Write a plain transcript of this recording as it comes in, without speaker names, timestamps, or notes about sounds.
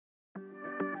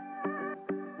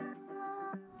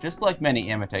Just like many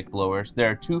AMETEK blowers, there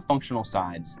are two functional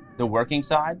sides, the working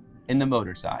side and the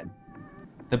motor side.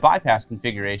 The bypass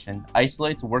configuration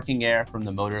isolates working air from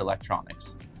the motor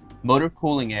electronics. Motor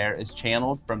cooling air is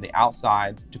channeled from the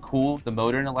outside to cool the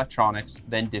motor and electronics,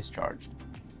 then discharged.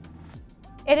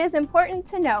 It is important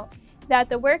to note that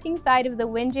the working side of the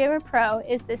Windjammer Pro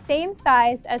is the same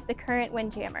size as the current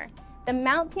Windjammer. The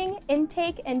mounting,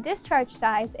 intake, and discharge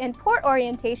size and port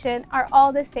orientation are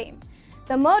all the same.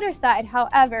 The motor side,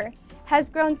 however, has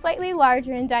grown slightly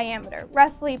larger in diameter,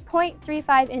 roughly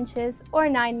 0.35 inches or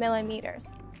 9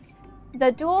 millimeters.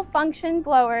 The dual function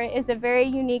blower is a very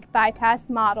unique bypass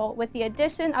model with the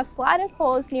addition of slotted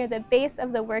holes near the base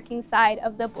of the working side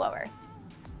of the blower.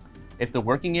 If the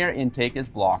working air intake is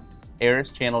blocked, air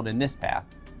is channeled in this path,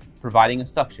 providing a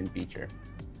suction feature.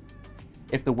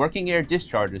 If the working air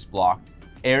discharge is blocked,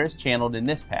 air is channeled in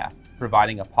this path,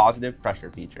 providing a positive pressure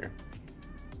feature.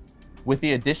 With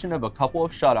the addition of a couple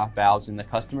of shutoff valves in the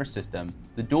customer system,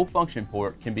 the dual function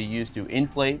port can be used to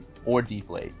inflate or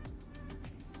deflate.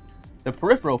 The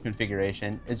peripheral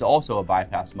configuration is also a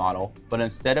bypass model, but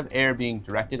instead of air being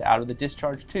directed out of the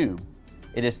discharge tube,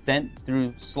 it is sent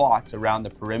through slots around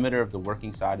the perimeter of the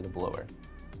working side of the blower.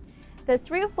 The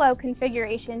through-flow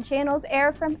configuration channels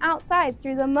air from outside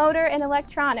through the motor and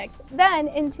electronics, then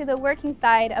into the working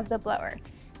side of the blower.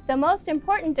 The most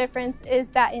important difference is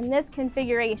that in this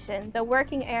configuration, the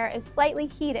working air is slightly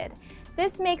heated.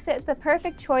 This makes it the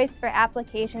perfect choice for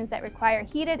applications that require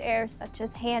heated air, such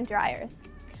as hand dryers.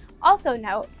 Also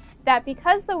note that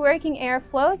because the working air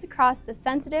flows across the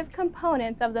sensitive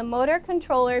components of the motor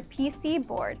controller PC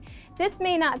board, this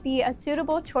may not be a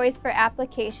suitable choice for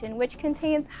application which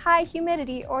contains high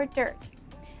humidity or dirt.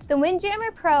 The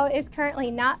Windjammer Pro is currently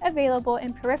not available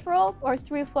in peripheral or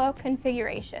through-flow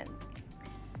configurations.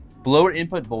 Blower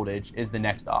input voltage is the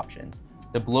next option.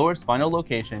 The blower's final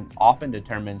location often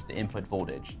determines the input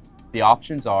voltage. The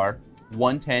options are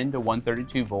 110 to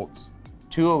 132 volts,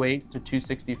 208 to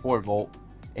 264 volt,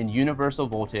 and universal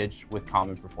voltage with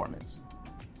common performance.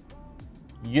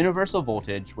 Universal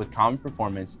voltage with common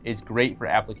performance is great for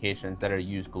applications that are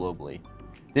used globally.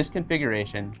 This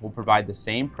configuration will provide the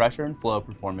same pressure and flow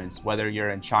performance whether you're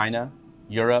in China,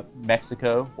 Europe,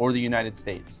 Mexico, or the United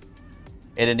States.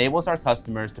 It enables our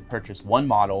customers to purchase one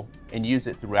model and use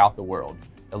it throughout the world,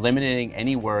 eliminating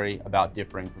any worry about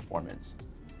differing performance.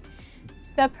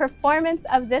 The performance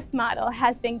of this model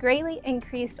has been greatly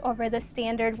increased over the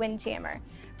standard Windjammer,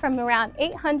 from around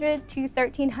 800 to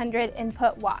 1300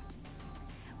 input watts.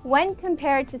 When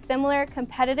compared to similar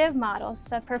competitive models,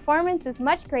 the performance is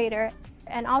much greater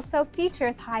and also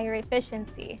features higher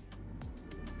efficiency.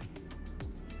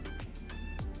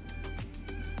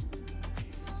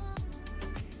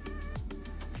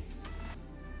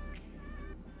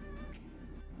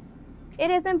 It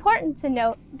is important to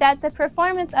note that the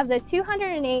performance of the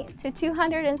 208 to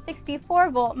 264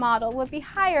 volt model would be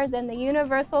higher than the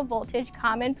universal voltage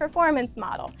common performance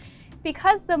model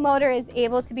because the motor is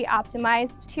able to be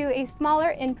optimized to a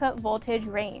smaller input voltage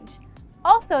range.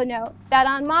 Also note that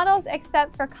on models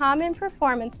except for common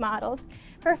performance models,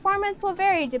 performance will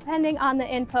vary depending on the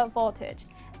input voltage.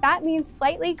 That means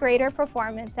slightly greater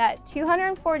performance at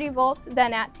 240 volts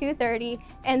than at 230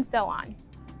 and so on.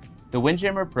 The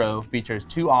Windjammer Pro features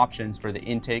two options for the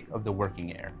intake of the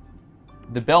working air.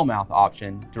 The bell mouth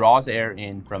option draws air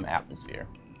in from atmosphere.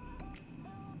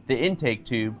 The intake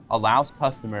tube allows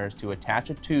customers to attach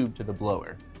a tube to the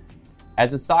blower.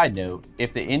 As a side note,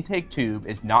 if the intake tube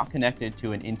is not connected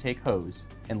to an intake hose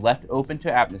and left open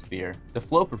to atmosphere, the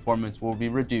flow performance will be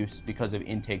reduced because of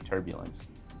intake turbulence.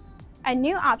 A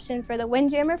new option for the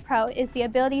Windjammer Pro is the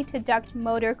ability to duct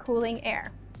motor cooling air.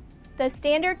 The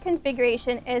standard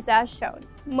configuration is as shown.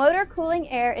 Motor cooling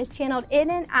air is channeled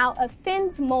in and out of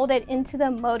fins molded into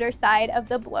the motor side of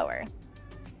the blower.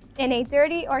 In a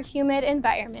dirty or humid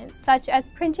environment, such as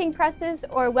printing presses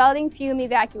or welding fume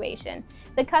evacuation,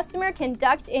 the customer can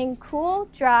duct in cool,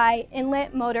 dry,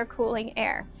 inlet motor cooling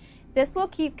air. This will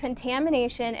keep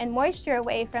contamination and moisture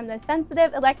away from the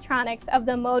sensitive electronics of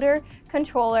the motor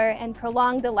controller and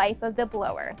prolong the life of the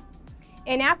blower.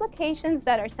 In applications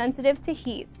that are sensitive to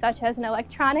heat, such as an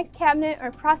electronics cabinet or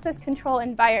process control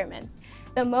environments,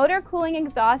 the motor cooling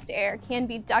exhaust air can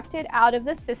be ducted out of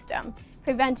the system,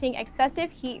 preventing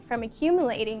excessive heat from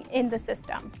accumulating in the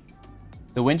system.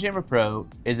 The Windjammer Pro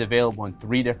is available in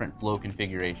 3 different flow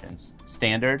configurations: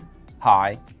 standard,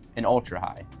 high, and ultra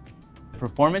high. The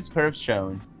performance curves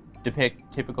shown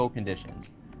depict typical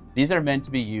conditions. These are meant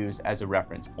to be used as a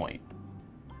reference point.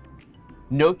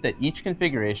 Note that each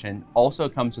configuration also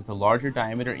comes with a larger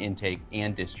diameter intake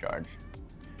and discharge.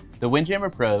 The Windjammer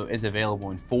Pro is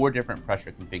available in 4 different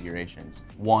pressure configurations: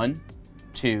 1,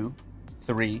 2,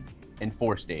 3, and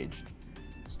 4 stage.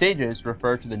 Stages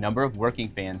refer to the number of working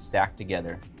fans stacked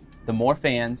together. The more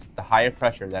fans, the higher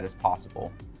pressure that is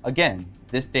possible. Again,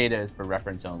 this data is for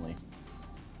reference only.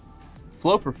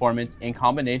 Flow performance in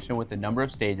combination with the number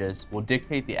of stages will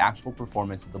dictate the actual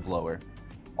performance of the blower.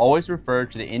 Always refer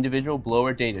to the individual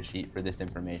blower data sheet for this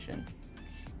information.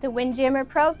 The Windjammer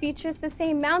Pro features the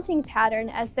same mounting pattern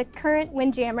as the current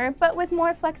Windjammer, but with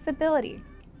more flexibility.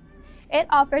 It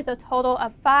offers a total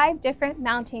of 5 different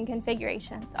mounting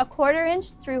configurations: a 1/4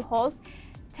 inch through holes,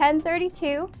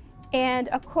 1032, and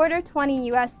a 1/4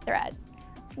 20 US threads.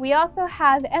 We also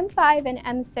have M5 and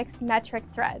M6 metric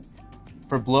threads.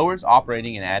 For blowers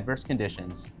operating in adverse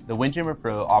conditions, the Windjammer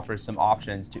Pro offers some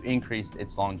options to increase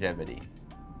its longevity.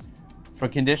 For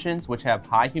conditions which have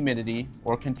high humidity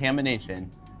or contamination,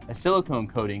 a silicone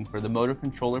coating for the motor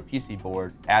controller PC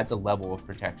board adds a level of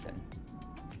protection.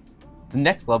 The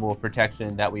next level of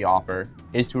protection that we offer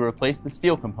is to replace the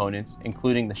steel components,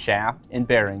 including the shaft and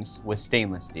bearings, with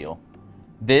stainless steel.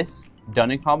 This,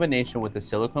 done in combination with the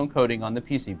silicone coating on the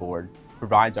PC board,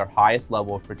 provides our highest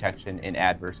level of protection in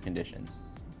adverse conditions.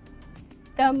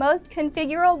 The most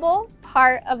configurable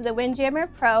part of the Windjammer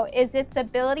Pro is its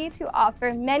ability to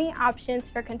offer many options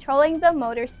for controlling the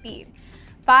motor speed.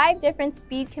 5 different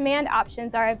speed command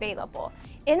options are available.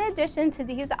 In addition to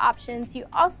these options, you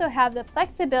also have the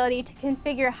flexibility to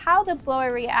configure how the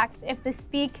blower reacts if the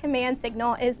speed command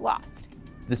signal is lost.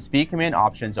 The speed command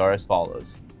options are as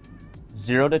follows: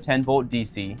 0 to 10 volt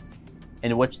DC,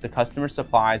 in which the customer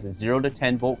supplies a 0 to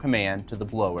 10 volt command to the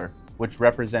blower, which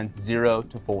represents 0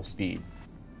 to full speed.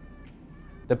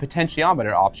 The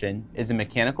potentiometer option is a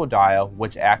mechanical dial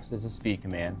which acts as a speed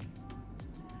command.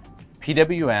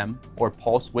 PWM, or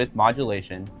pulse width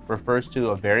modulation, refers to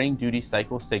a varying duty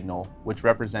cycle signal which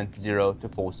represents 0 to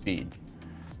full speed.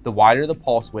 The wider the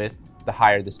pulse width, the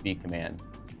higher the speed command.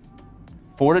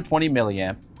 4 to 20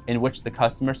 milliamp, in which the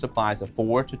customer supplies a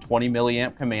 4 to 20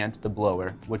 milliamp command to the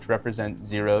blower, which represents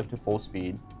 0 to full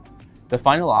speed. The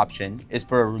final option is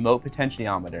for a remote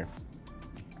potentiometer.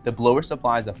 The blower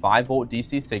supplies a 5 volt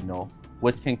DC signal,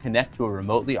 which can connect to a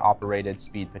remotely operated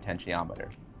speed potentiometer.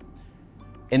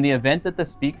 In the event that the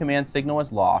speed command signal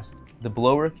is lost, the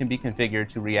blower can be configured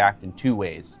to react in 2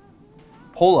 ways.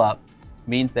 Pull up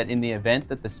means that in the event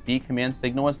that the speed command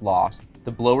signal is lost,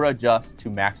 the blower adjusts to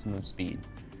maximum speed.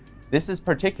 This is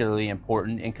particularly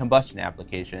important in combustion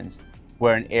applications,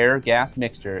 where an air-gas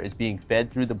mixture is being fed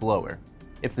through the blower.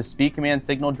 If the speed command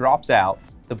signal drops out,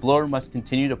 the blower must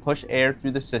continue to push air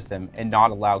through the system and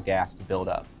not allow gas to build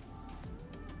up.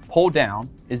 Pull down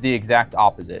is the exact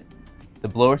opposite. The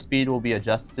blower speed will be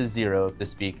adjusted to 0 if the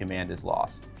speed command is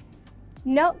lost.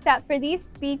 Note that for these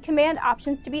speed command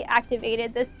options to be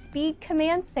activated, the speed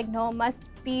command signal must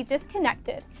be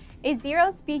disconnected. A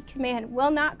 0 speed command will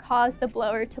not cause the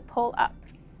blower to pull up.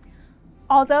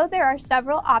 Although there are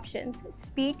several options,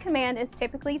 speed command is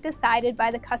typically decided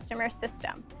by the customer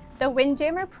system. The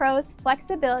Windjammer Pro's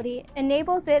flexibility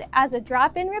enables it as a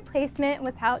drop-in replacement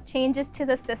without changes to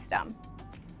the system.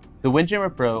 The Windjammer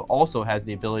Pro also has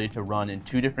the ability to run in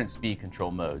 2 different speed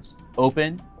control modes,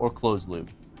 open or closed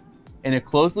loop. In a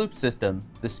closed loop system,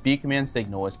 the speed command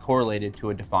signal is correlated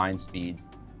to a defined speed.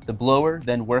 The blower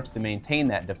then works to maintain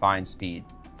that defined speed.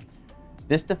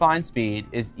 This defined speed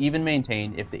is even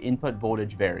maintained if the input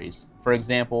voltage varies. For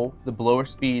example, the blower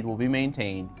speed will be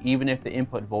maintained even if the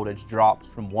input voltage drops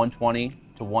from 120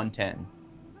 to 110.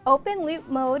 Open loop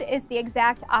mode is the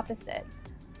exact opposite.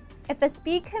 If a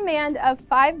speed command of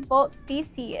 5 volts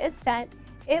DC is sent,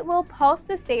 it will pulse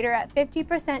the stator at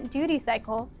 50% duty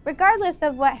cycle, regardless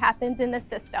of what happens in the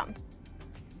system.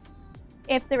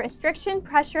 If the restriction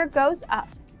pressure goes up,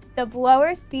 the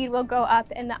blower speed will go up,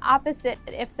 and the opposite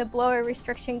if the blower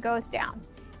restriction goes down.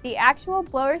 The actual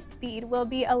blower speed will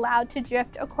be allowed to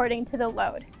drift according to the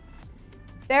load.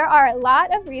 There are a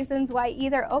lot of reasons why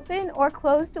either open or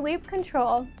closed loop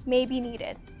control may be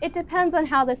needed. It depends on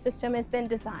how the system has been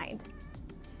designed.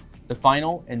 The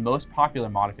final and most popular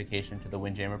modification to the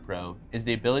Windjammer Pro is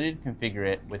the ability to configure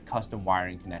it with custom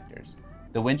wiring connectors.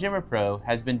 The Windjammer Pro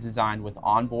has been designed with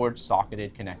onboard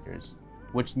socketed connectors,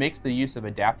 which makes the use of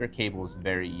adapter cables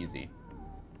very easy.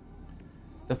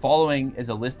 The following is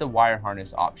a list of wire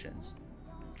harness options.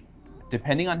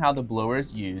 Depending on how the blower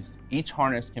is used, each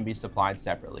harness can be supplied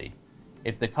separately.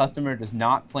 If the customer does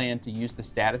not plan to use the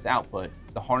status output,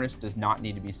 the harness does not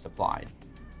need to be supplied.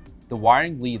 The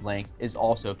wiring lead length is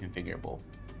also configurable.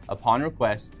 Upon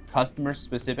request,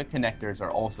 customer-specific connectors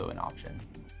are also an option.